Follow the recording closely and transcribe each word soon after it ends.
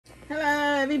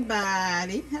Hello,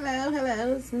 everybody.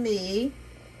 Hello, it's me.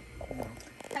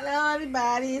 Hello,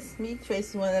 everybody, it's me,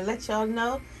 Tracy. Want to let y'all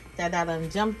know that I done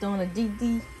jumped on a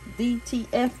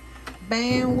DTF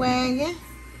bandwagon.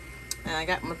 And I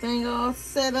got my thing all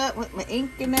set up with my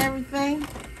ink and everything.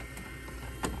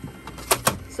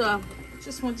 So I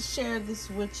just want to share this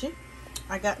with you.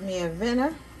 I got me a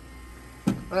venter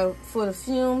for the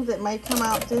fumes that might come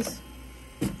out this.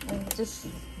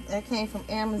 That came from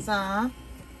Amazon.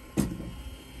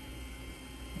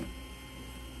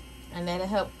 And that'll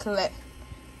help collect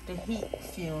the heat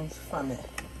fumes from it.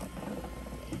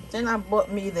 Then I bought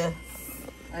me a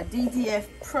DTF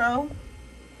Pro,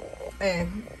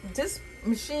 and this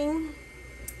machine,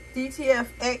 DTF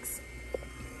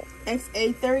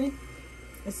XA30,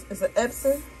 it's an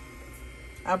epson.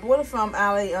 I bought it from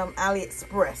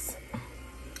AliExpress.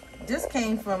 This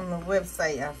came from the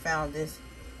website. I found this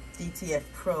DTF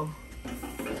Pro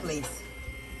place,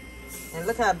 and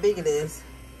look how big it is.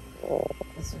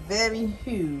 It's very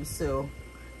huge, so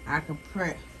I can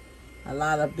print a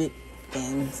lot of big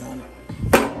things on it.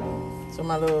 So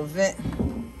my little vent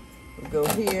will go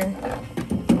here,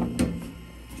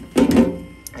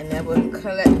 and that will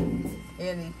collect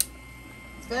any.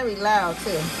 It's very loud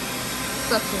too.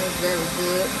 Suction is very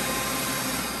good,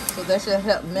 so that should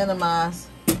help minimize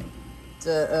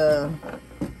the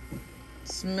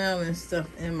smell and stuff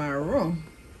in my room.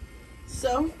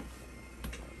 So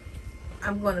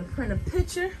I'm going to print a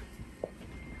picture.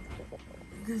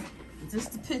 This is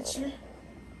the picture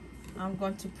I'm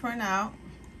going to print out.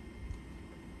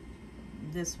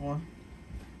 This one.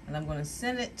 And I'm going to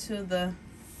send it to the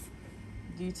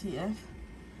DTF.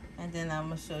 And then I'm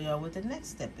going to show y'all what the next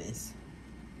step is.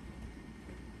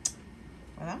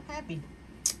 But I'm happy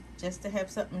just to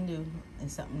have something new,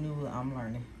 and something new I'm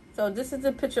learning. So this is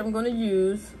the picture I'm going to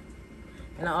use.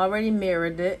 And I already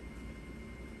mirrored it.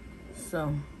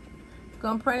 So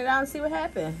gonna print it out and see what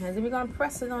happens, and then we're gonna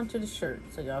press it onto the shirt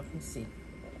so y'all can see.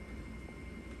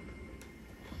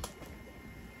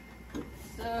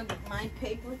 So get my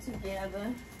paper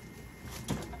together.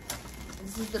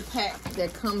 This is the pack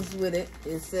that comes with it.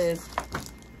 It says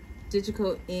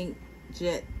digital ink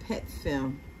jet pet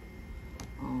film.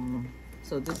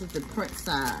 So this is the print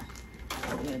side.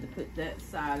 We had to put that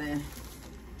side in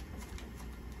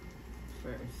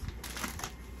first,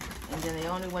 and then they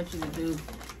only want you to do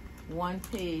one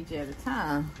page at a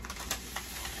time.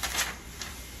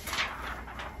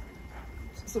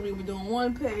 So we were doing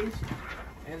one page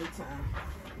at a time.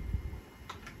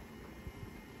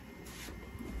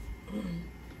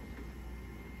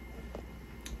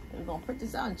 We're gonna print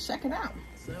this out and check it out.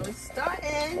 So it's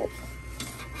starting.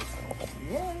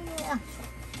 Yeah.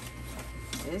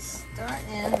 It's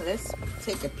starting. Let's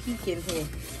take a peek in here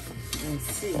and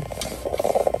see.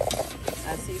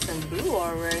 I see some blue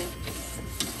already.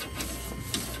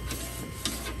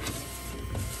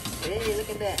 Hey, look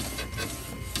at that.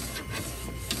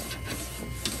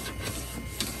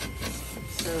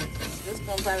 So this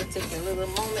gonna probably take a little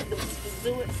moment to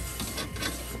do it.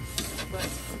 But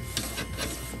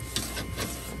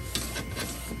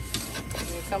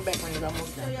we'll come back when it's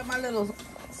almost done. Show you my little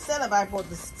setup. I bought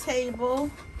this table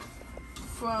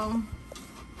from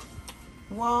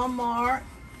Walmart.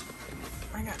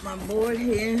 I got my board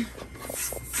here.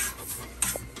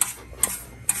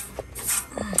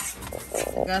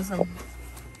 Got some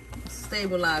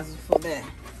stabilizers for that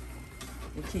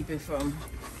to keep it from.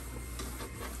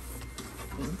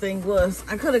 The thing was,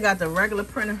 I could have got the regular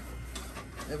printer,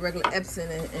 the regular epson,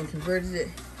 and converted it,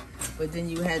 but then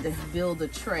you had to build a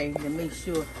tray to make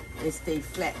sure it stayed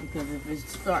flat, because if it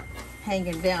start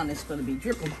hanging down, it's going to be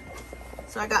dripping.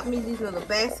 So I got me these little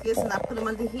baskets, and I put them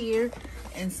under here,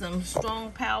 and some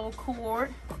strong power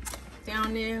cord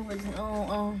down there with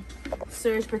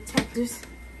surge protectors.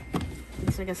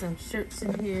 So I got some shirts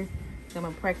in here that I'm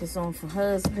gonna practice on for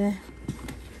husband.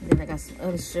 And then I got some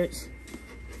other shirts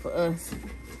for us.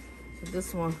 So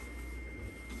this one,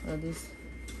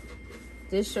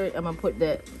 this shirt, I'm gonna put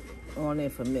that on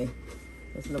there for me.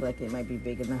 This look like it might be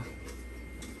big enough.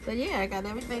 But yeah, I got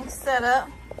everything set up.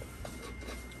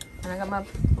 And I got my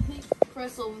heat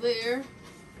press over there,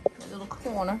 that little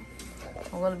corner.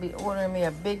 I'm gonna be ordering me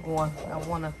a big one. I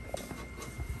want a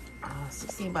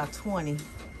 16 by 20.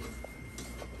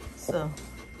 So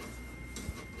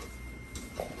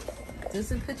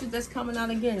this is a picture that's coming out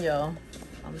again, y'all.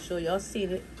 I'm sure y'all seen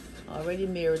it. Already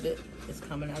mirrored it. It's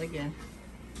coming out again.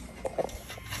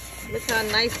 Look how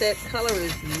nice that color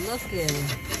is looking.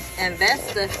 And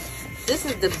this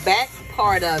is the back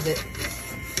part of it.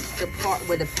 The part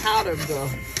where the powder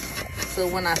goes. So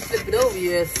when I flip it over,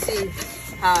 you'll see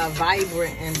how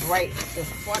vibrant and bright the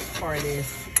front part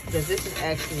is. because this is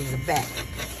actually the back.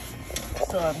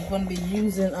 So I'm going to be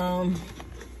using some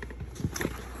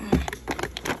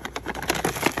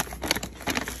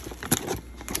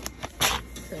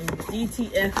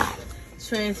DTF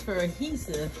transfer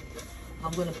adhesive.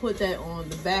 I'm going to put that on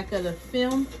the back of the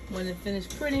film when it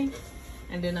finished printing,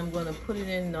 and then I'm going to put it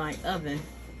in my oven.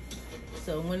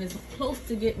 So when it's close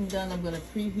to getting done, I'm going to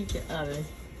preheat the oven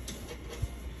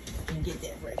and get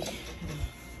that ready.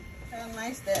 How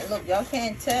nice that look. Y'all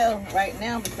can't tell right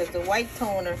now because the white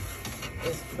toner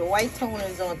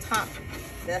is on top.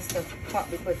 That's the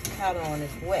part we put the powder on.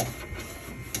 It's wet.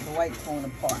 The white toner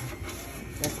part.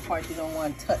 That's the part you don't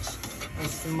want to touch and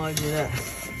smudge it up.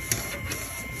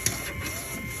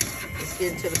 Let's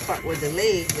get into the part with the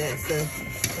leg. That's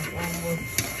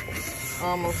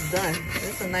almost done.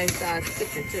 It's a nice size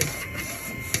picture too.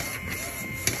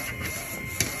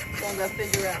 As long as I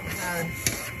figure out how to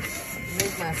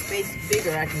make my space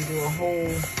bigger, I can do a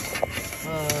whole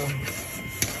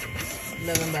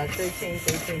 11 by 13,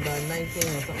 13 by 19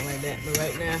 or something like that. But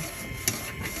right now,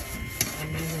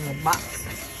 I'm using a box.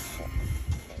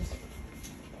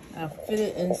 I'll fit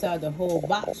it inside the whole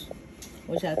box,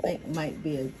 which I think might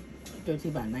be a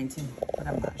 13 by 19, but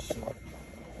I'm not sure.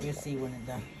 We'll see when it's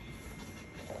done.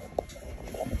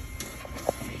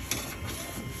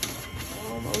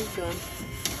 Almost done.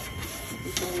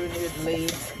 You can do it near the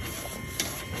legs.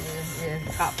 Yeah,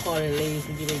 top part of the legs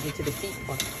when you get to the feet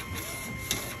part.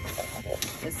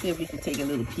 Let's see if we can take a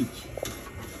little peek.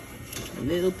 A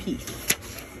little peek.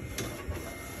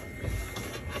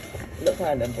 Look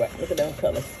how them bright. Look at them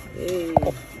colors. Hey.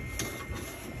 Don't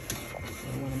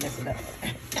want to mess it up.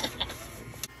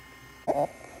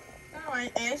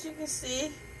 Alright, as you can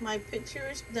see, my picture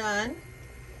is done.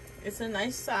 It's a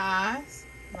nice size.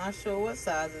 Not sure what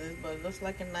size it is, but it looks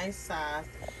like a nice size.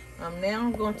 Now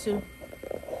I'm going to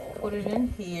put it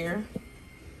in here.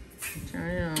 Turn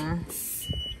it on.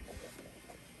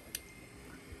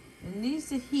 It needs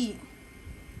to heat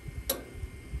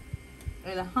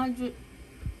at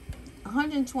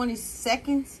 120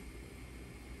 seconds.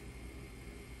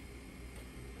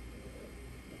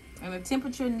 And the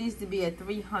temperature needs to be at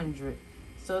 300.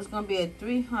 So it's going to be at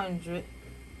 300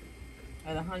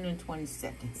 at 120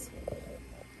 seconds.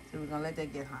 So we're going to let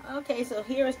that get hot. Okay, so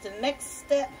here is the next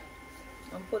step.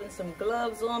 I'm putting some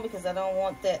gloves on because I don't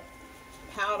want that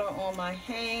powder on my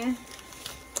hand.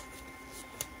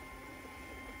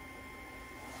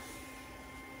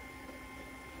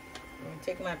 I'm going to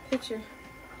take my picture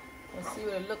and see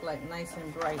what it look like. Nice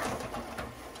and bright,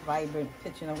 vibrant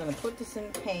picture. And I'm going to put this in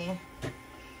the pan.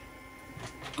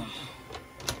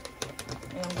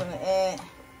 And I'm going to add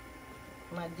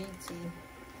my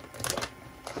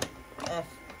DTF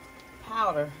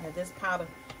powder. And this powder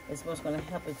is what's going to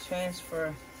help it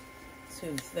transfer to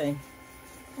the thing.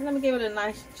 And I'm going to give it a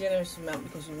nice generous amount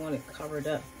because you want it covered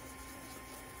up.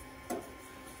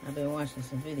 I've been watching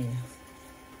some videos.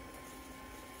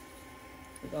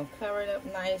 We're going to cover it up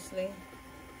nicely.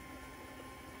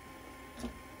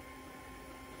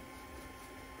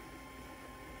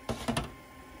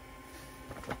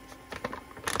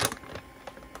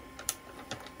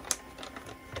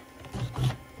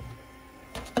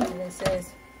 And it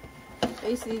says,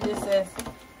 basically just says,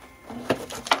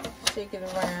 shake it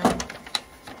around,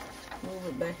 move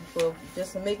it back and forth,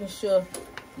 just making sure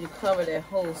you cover that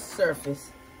whole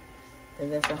surface.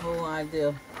 Because that's the whole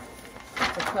idea.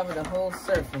 To cover the whole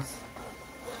surface.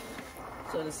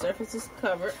 So the surface is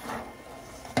covered.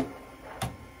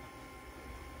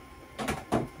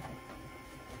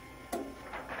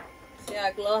 See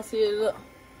how glossy it look?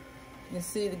 You can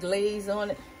see the glaze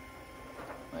on it.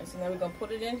 Alright, so now we're going to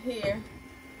put it in here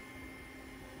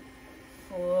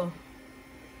for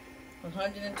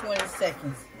 120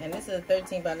 seconds. And this is a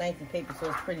 13 by 19 paper, so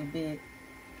it's pretty big.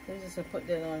 So just to put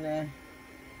that on there.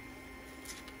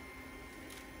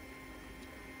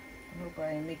 I hope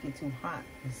I didn't make it too hot,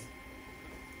 because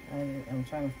I'm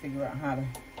trying to figure out how to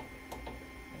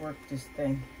work this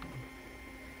thing.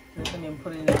 Just let me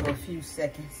put it in there for a few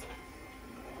seconds.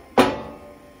 Turn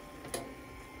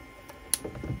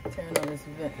on this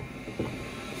vent.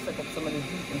 Suck up some of the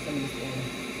heat and some of this oil.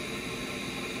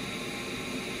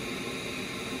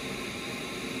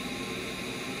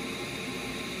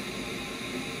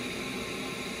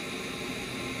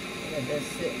 Let that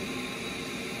sit.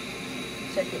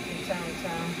 Check it from time to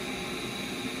time.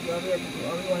 All we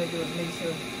want to do is make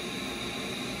sure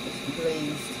it's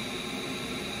glazed.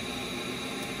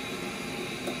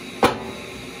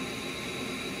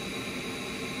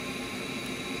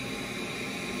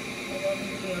 I don't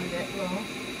need to be on that long.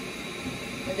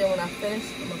 And then when I finish,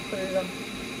 I'm going to put it up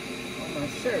on my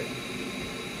shirt.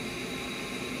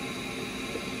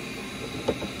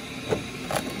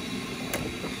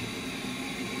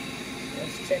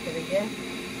 check it again.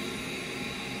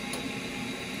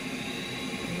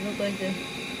 It look like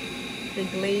the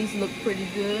glaze look pretty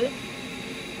good.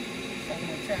 So I'm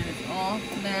gonna turn this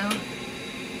off now.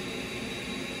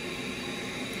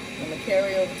 I'm gonna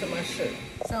carry over to my shirt.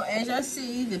 So as y'all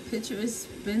see, the picture has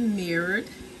been mirrored.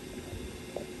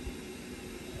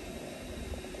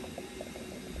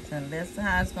 So that's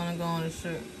how it's gonna go on the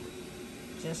shirt.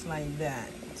 Just like that.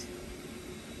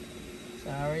 So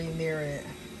I already mirrored it.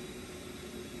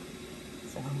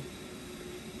 So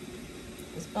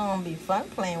it's gonna be fun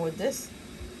playing with this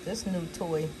new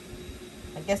toy.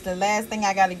 I guess the last thing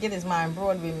I gotta get is my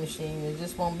embroidery machine. It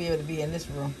just won't be able to be in this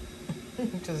room.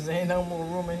 Because there ain't no more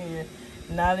room in here.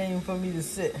 Not even for me to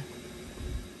sit.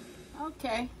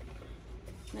 Okay.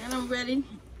 Now I'm ready.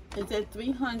 It's at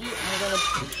 300. I'm going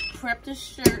to prep the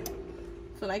shirt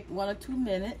for like 1 or 2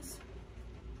 minutes.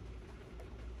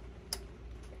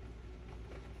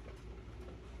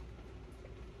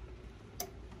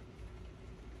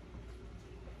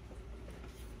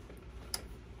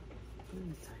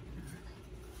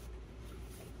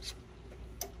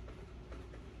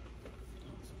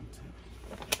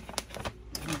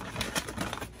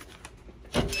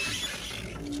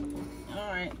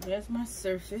 Alright, there's my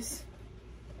surface.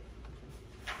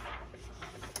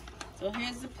 So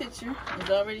here's the picture. It's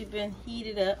already been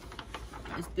heated up.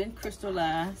 It's been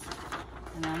crystallized.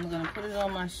 And I'm going to put it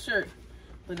on my shirt.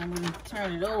 But I'm going to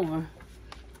turn it over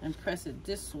and press it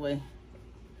this way.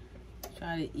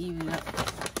 Try to even it up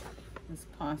as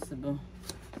possible.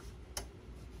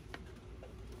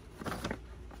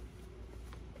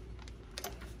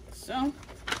 So,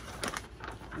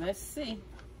 let's see.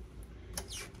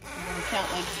 I'm going to count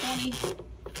like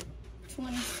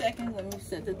 20 seconds. Let me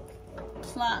set the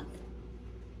clock.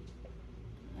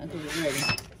 I think it's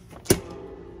ready.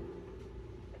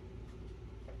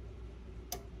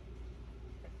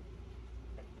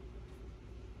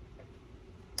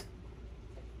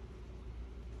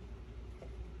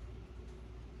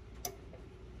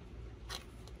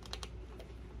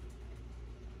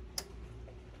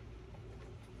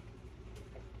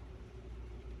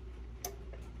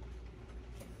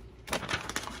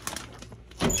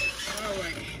 All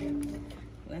right,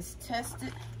 let's test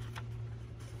it.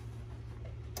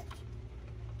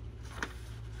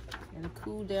 Let it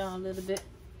cool down a little bit.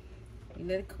 You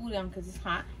let it cool down because it's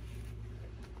hot.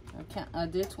 I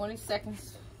did 20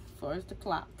 seconds for the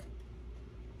clock.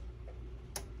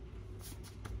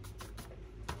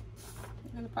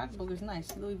 And the pocketbook is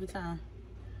nice, Louis Vuitton.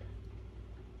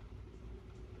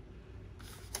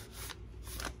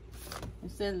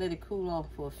 Instead, let it cool off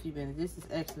for a few minutes. This is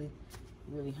actually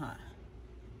really hot.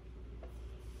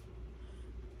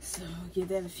 So give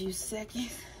that a few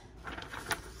seconds.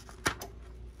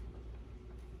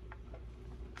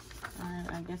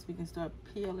 Alright, I guess we can start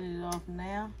peeling it off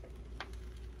now.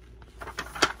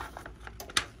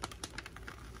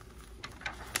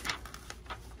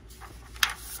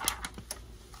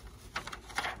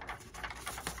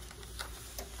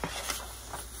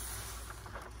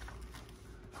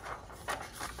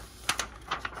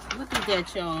 Look at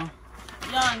that, y'all.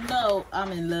 Y'all know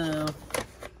I'm in love.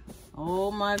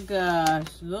 Oh my gosh,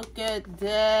 look at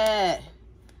that.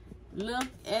 Look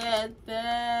at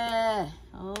that.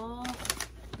 Oh,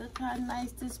 look how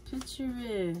nice this picture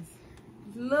is.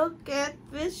 Look at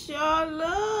this, y'all.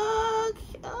 Look.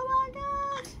 Oh my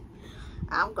gosh.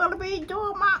 I'm going to be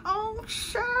doing my own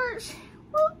shirts.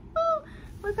 Woo-hoo.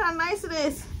 Look how nice it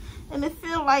is. And it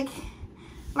feels like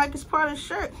it's part of the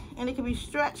shirt. And it can be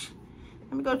stretched.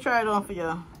 Let me go try it on for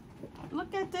y'all.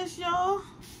 Look at this, y'all.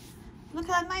 Look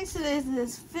how nice it is. It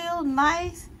feels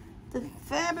nice. The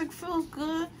fabric feels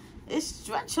good. It's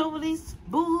stretched over these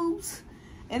boobs.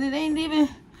 And it ain't even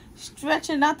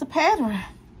stretching out the pattern.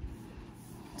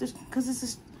 Just because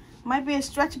it might be a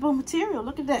stretchable material.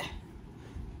 Look at that.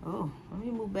 Oh, let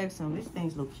me move back some. These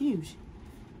things look huge.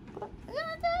 But look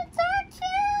at that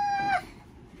texture.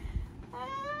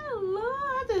 Oh,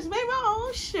 Lord. I just made my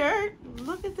own shirt.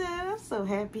 Look at that. I'm so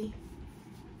happy.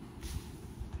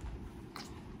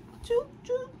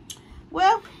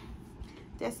 Well,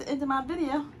 that's the end of my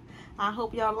video. I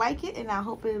hope y'all like it, and I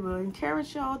hope it will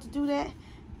encourage y'all to do that.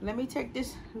 Let me take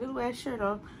this little ass shirt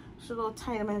off. It's a little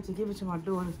tight. I'm gonna have to give it to my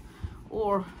daughter,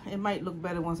 or it might look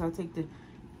better once I take the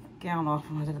gown off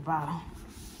from under the bottom.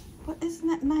 But isn't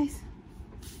that nice?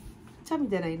 Tell me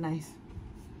that ain't nice.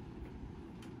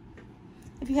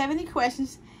 If you have any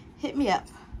questions, hit me up,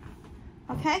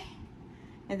 okay?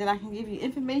 And then I can give you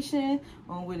information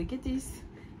on where to get these,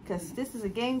 because this is a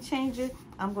game changer.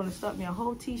 I'm going to start me a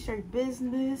whole t-shirt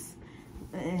business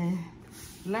and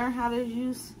learn how to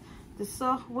use the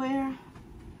software.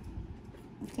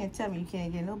 You can't tell me you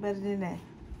can't get no better than that.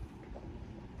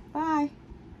 Bye.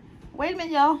 Wait a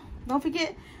minute, y'all. Don't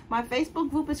forget, my Facebook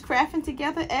group is Crafting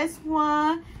Together as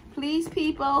One. Please,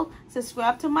 people,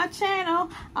 subscribe to my channel.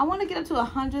 I want to get up to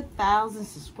 100,000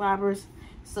 subscribers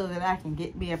so that I can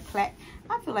get me a plaque.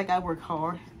 I feel like I work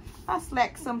hard. I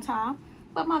slack sometimes,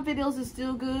 but my videos are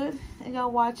still good, and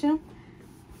y'all watch them.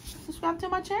 Subscribe to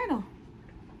my channel.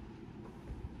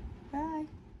 Bye.